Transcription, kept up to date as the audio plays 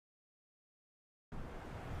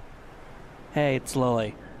Hey, it's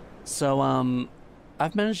Lollie. So,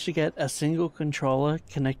 I've managed to get a single controller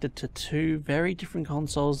connected to two very different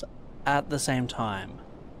consoles at the same time.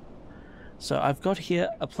 So I've got here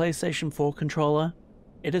a PlayStation 4 controller.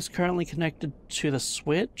 It is currently connected to the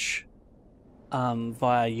Switch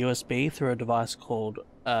via USB through a device called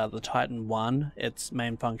the Titan 1. Its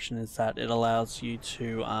main function is that it allows you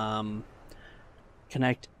to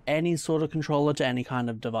connect any sort of controller to any kind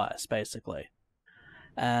of device, basically.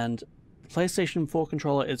 And the PlayStation 4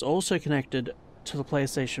 controller is also connected to the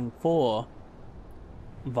PlayStation 4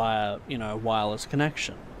 via, wireless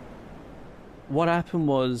connection. What happened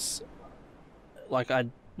was, I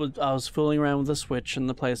was fooling around with the Switch and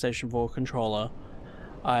the PlayStation 4 controller.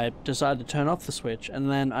 I decided to turn off the Switch, and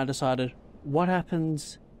then I decided, what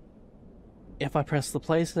happens if I press the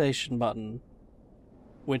PlayStation button,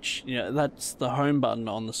 which, that's the home button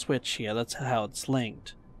on the Switch here, that's how it's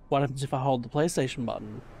linked. What happens if I hold the PlayStation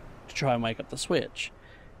button to try and wake up the Switch?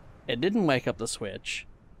 It didn't wake up the Switch,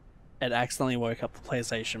 it accidentally woke up the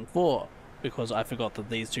PlayStation 4, because I forgot that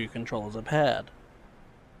these two controllers are paired.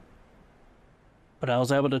 But I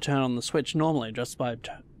was able to turn on the Switch normally just by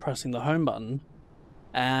pressing the home button,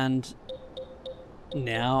 and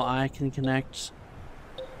now I can connect,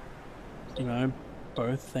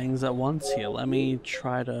 both things at once here. Let me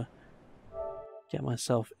try to get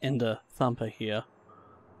myself into Thumper here.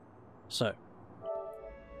 So,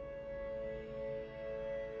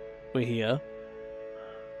 we're here.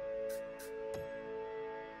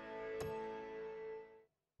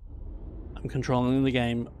 I'm controlling the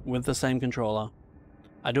game with the same controller.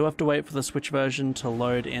 I do have to wait for the Switch version to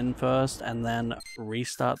load in first and then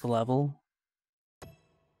restart the level.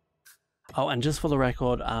 Oh, and just for the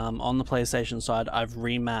record, on the PlayStation side, I've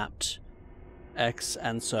remapped X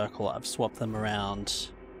and Circle. I've swapped them around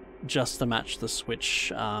just to match the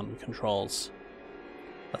Switch controls.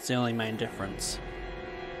 That's the only main difference.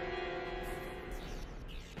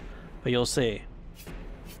 But you'll see,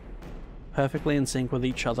 perfectly in sync with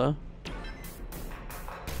each other,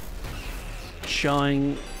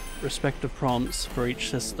 showing respective prompts for each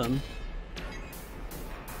system.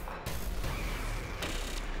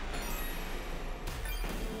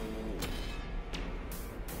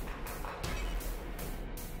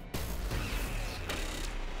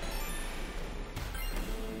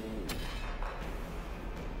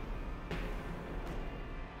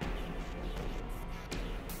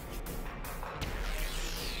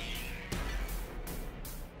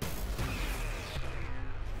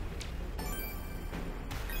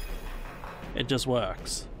 It just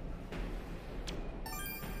works.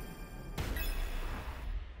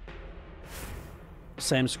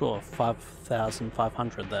 Same score,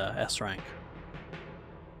 5,500 there, S rank.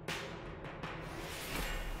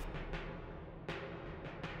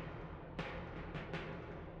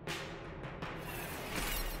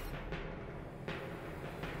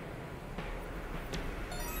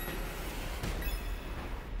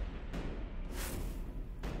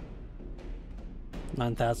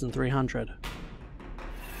 $9,300.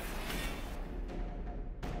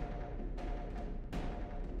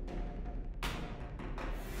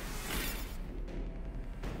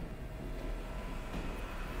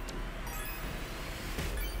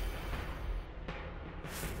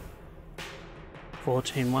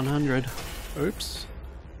 $14,100. Oops.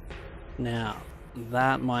 Now,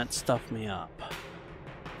 that might stuff me up.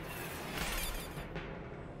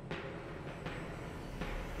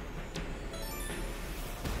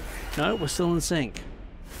 No, we're still in sync.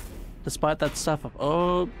 Despite that stuff up.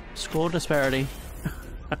 Oh, score disparity.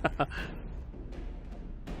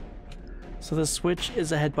 So the Switch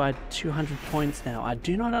is ahead by 200 points now. I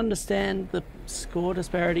do not understand the score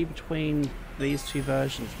disparity between these two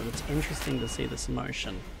versions, but it's interesting to see this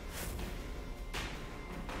emotion.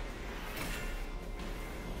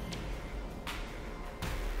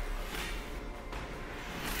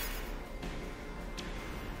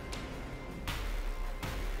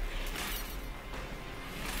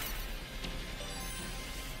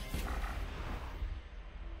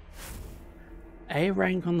 A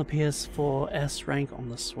rank on the PS4, S rank on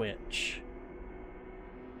the Switch.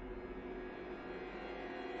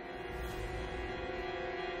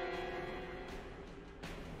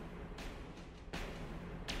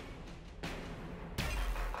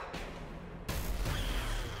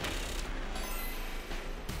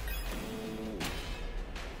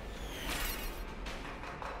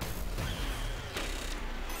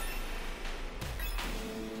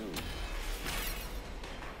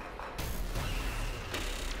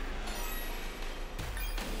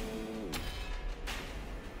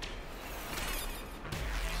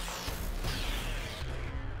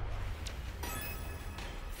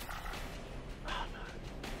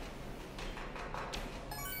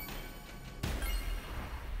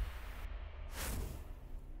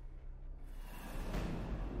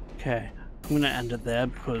 Okay, I'm gonna end it there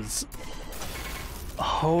because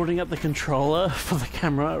holding up the controller for the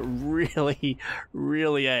camera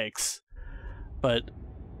really aches. But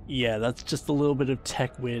yeah, that's just a little bit of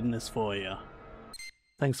tech weirdness for you.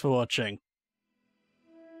 Thanks for watching.